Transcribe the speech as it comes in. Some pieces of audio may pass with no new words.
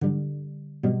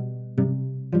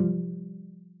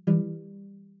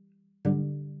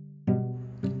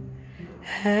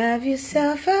Have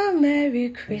yourself a Merry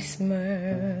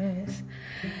Christmas.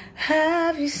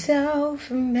 Have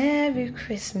yourself a Merry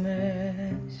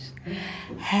Christmas.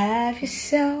 Have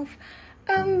yourself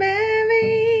a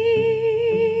Merry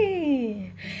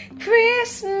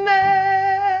Christmas.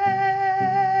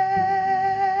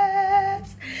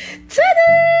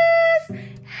 Ta-da!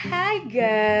 Hi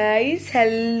guys.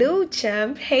 Hello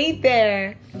champ. Hey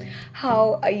there.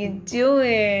 How are you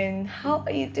doing?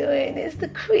 It's the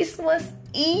Christmas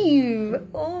Eve.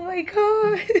 Oh my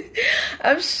god.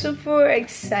 I'm super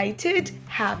excited,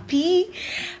 happy,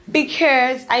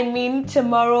 because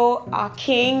tomorrow our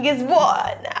king is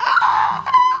born.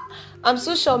 I'm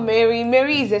so sure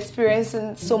Mary is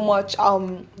experiencing so much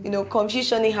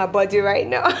confusion in her body right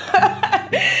now.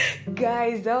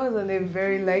 Guys, that was on a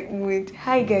very light mood.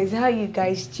 Hi guys, how are you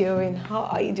guys doing? How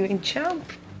are you doing, champ?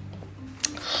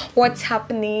 What's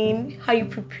happening? How are you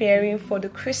preparing for the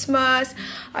Christmas?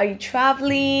 Are you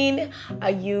traveling?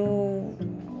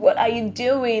 What are you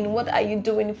doing? What are you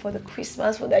doing for the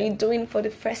Christmas? What are you doing for the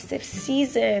festive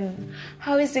season?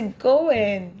 How is it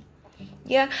going?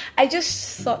 Yeah, I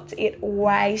just thought it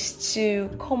wise to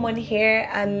come on here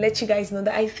and let you guys know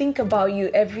that I think about you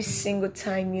every single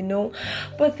time,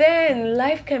 But then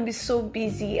life can be so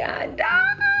busy and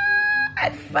I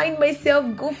find myself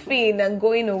goofing and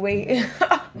going away.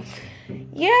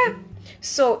 Yeah,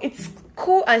 so it's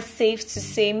cool and safe to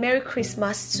say Merry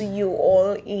Christmas to you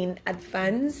all in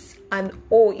advance. And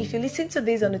if you listen to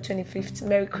this on the 25th,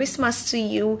 Merry Christmas to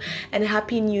you and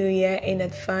Happy New Year in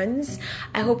advance.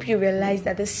 I hope you realize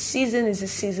that this season is a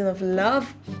season of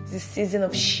love, it's a season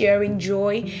of sharing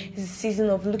joy, it's a season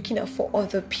of looking out for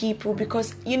other people,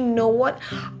 because you know what?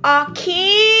 Our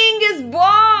King is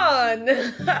born.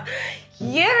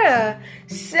 Yeah.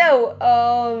 So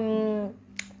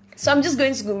I'm just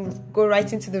going to go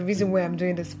right into the reason why I'm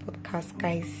doing this podcast,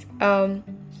 guys.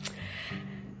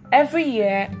 Every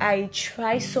year I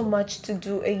try so much to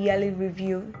do a yearly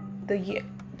review, the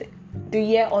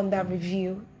year on that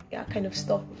review, kind of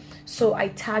stuff. So I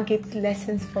target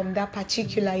lessons from that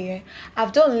particular year.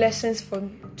 I've done lessons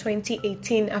from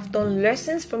 2018. I've done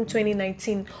lessons from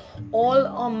 2019, all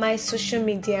on my social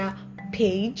media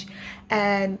page.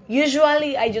 And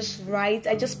usually I just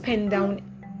pen down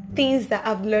things that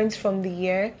I've learned from the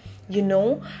year,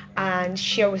 and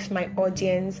share with my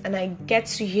audience, and I get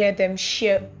to hear them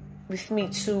share with me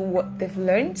too what they've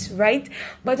learned, right?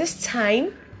 But this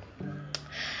time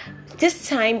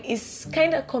is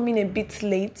kind of coming a bit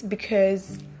late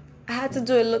because I had to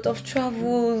do a lot of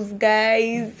travels,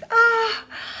 guys.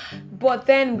 But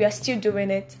then we are still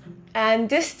doing it, and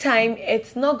this time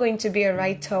it's not going to be a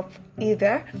write-up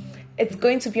either. It's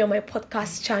going to be on my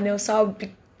podcast channel, so I'll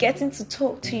be getting to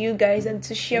talk to you guys and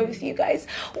to share with you guys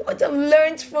what I've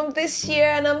learned from this year,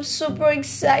 and I'm super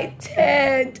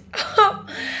excited.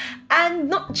 And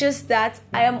not just that,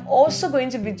 I am also going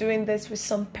to be doing this with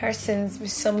some persons,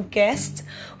 with some guests.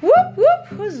 Whoop whoop,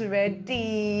 who's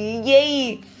ready?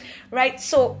 Yay! Right,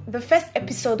 so the first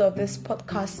episode of this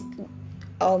podcast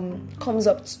comes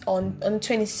up on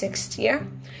 26th, yeah?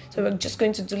 So we're just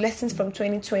going to do lessons from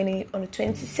 2020 on the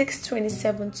 26th,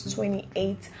 27th,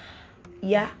 28th.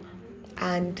 Yeah,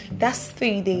 and that's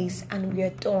 3 days and we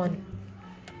are done.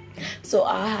 So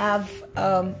I have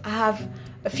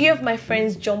a few of my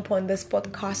friends jump on this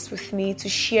podcast with me to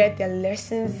share their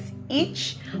lessons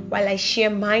each, while I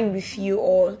share mine with you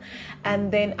all.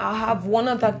 And then I'll have one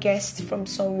other guest from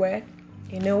somewhere,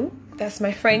 that's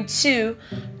my friend too,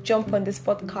 jump on this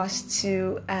podcast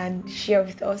too and share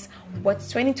with us what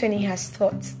 2020 has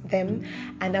taught them,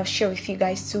 and I'll share with you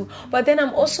guys too. But then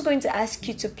I'm also going to ask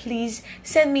you to please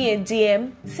send me a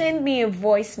DM, send me a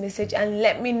voice message, and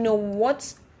let me know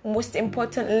what most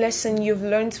important lesson you've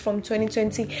learned from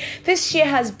 2020. This year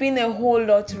has been a whole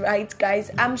lot, right, guys?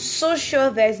 I'm so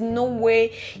sure there's no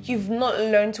way you've not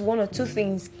learned one or two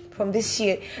things from this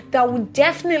year that would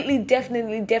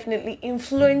definitely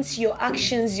influence your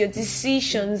actions, your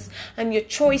decisions, and your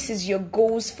choices, your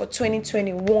goals for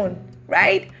 2021,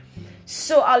 right?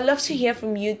 So I'd love to hear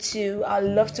from you too. I'd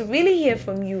love to really hear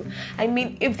from you.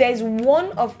 If there's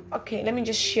let me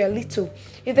just share a little.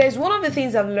 If there's one of the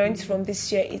things I've learned from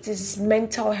this year, it is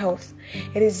mental health.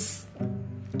 It is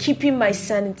keeping my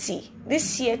sanity.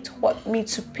 This year taught me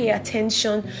to pay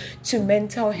attention to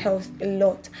mental health a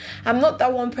lot. I'm not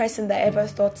that one person that ever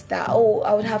thought that,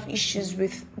 I would have issues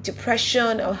with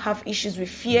depression, I would have issues with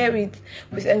fear,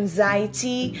 with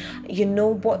anxiety,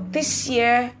 but this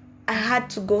year I had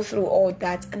to go through all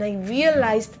that, and I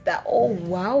realized that,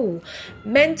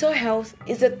 mental health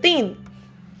is a thing.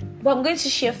 But I'm going to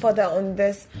share further on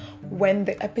this when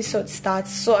the episode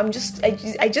starts. So I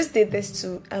just did this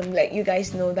to let you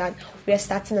guys know that we are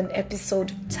starting an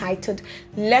episode titled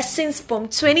Lessons from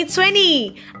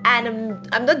 2020, and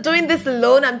I'm not doing this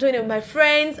alone. I'm doing it with my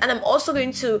friends, and I'm also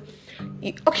going to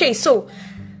so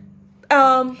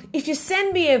if you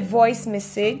send me a voice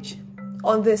message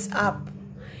on this app,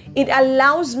 it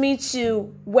allows me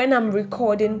to, when I'm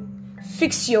recording,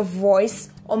 fix your voice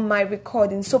on my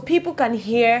recording so people can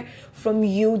hear from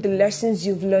you the lessons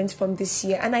you've learned from this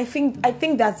year. And I think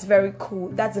that's very cool.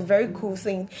 That's a very cool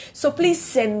thing. So please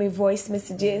send me voice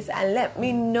messages and let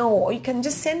me know, or you can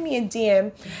just send me a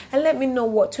DM and let me know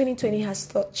what 2020 has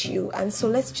taught you. And so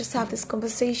let's just have this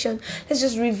conversation. Let's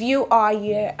just review our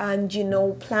year and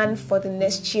plan for the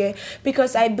next year,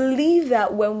 because I believe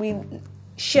that when we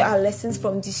share our lessons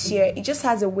from this year, it just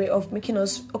has a way of making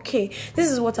us, okay,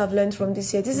 this is what I've learned from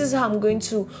this year, this is how I'm going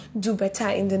to do better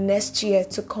in the next year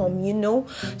to come,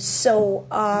 so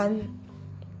I'm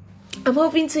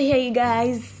hoping to hear you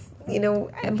guys,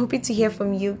 I'm hoping to hear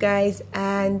from you guys.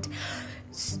 And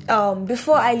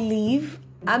before I leave,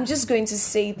 I'm just going to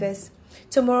say this.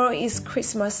 Tomorrow is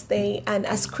Christmas Day, and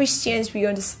as Christians, we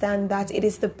understand that it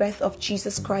is the birth of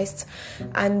Jesus Christ,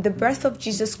 and the birth of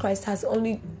Jesus Christ has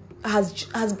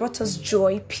brought us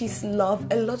joy, peace, love,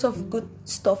 a lot of good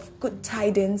stuff, good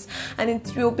tidings, and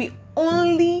it will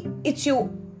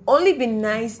only be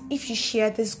nice if you share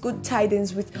this good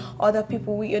tidings with other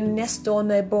people, with your next door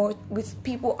neighbor, with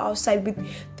people outside, with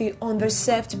the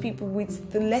underserved people,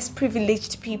 with the less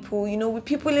privileged people, with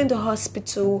people in the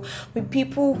hospital, with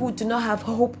people who do not have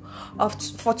hope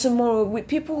for tomorrow, with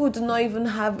people who do not even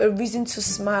have a reason to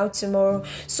smile tomorrow.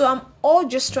 So I'm all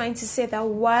just trying to say that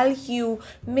while you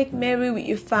make merry with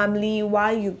your family,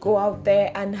 while you go out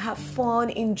there and have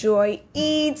fun, enjoy,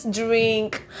 eat,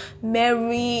 drink,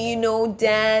 merry,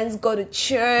 dance, go to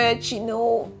church,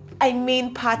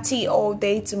 party all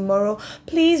day tomorrow,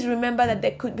 please remember that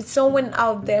there could be someone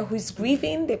out there who's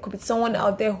grieving. There could be someone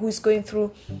out there who's going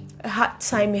through a hard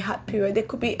time, a hard period. There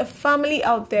could be a family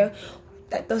out there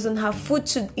that doesn't have food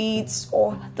to eat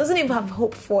or doesn't even have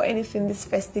hope for anything this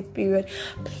festive period.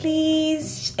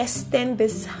 Please extend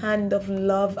this hand of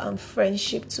love and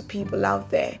friendship to people out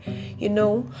there.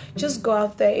 Just go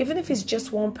out there, even if it's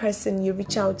just one person you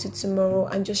reach out to tomorrow,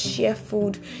 and just share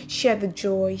food, share the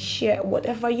joy, share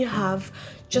whatever you have,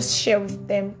 just share with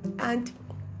them, and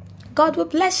God will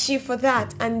bless you for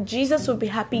that, and Jesus will be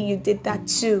happy you did that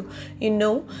too.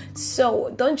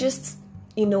 So don't just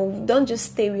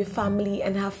stay with family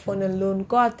and have fun alone.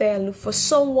 Go out there and look for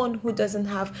someone who doesn't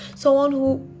have, someone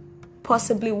who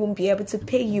possibly won't be able to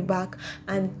pay you back,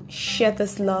 and share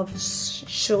this love,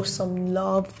 show some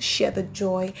love, share the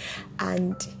joy.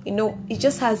 And it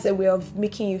just has a way of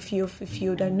making you feel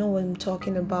fulfilled. I know what I'm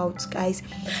talking about, guys.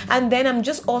 And then I'm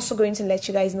just also going to let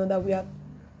you guys know that we are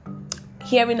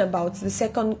hearing about the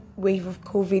second wave of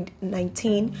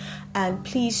COVID-19, and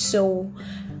please, so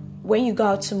when you go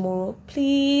out tomorrow,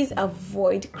 please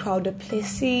avoid crowded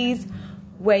places,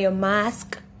 wear your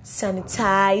mask,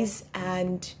 sanitize,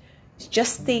 and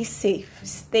just stay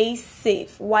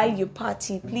safe while you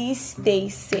party. Please stay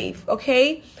safe,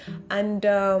 okay? And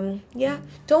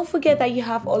don't forget that you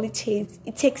have all it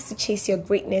takes to chase your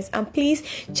greatness. And please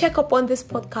check up on this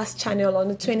podcast channel on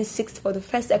the 26th for the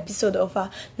first episode of our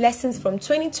lessons from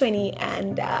 2020.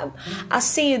 And I'll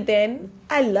see you then.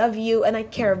 I love you and I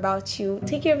care about you.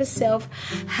 Take care of yourself.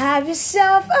 Have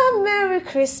yourself a Merry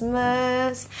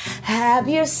Christmas. Have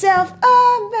yourself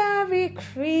a Merry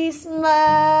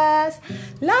Christmas.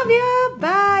 Love you.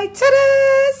 Bye.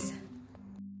 Ta-da!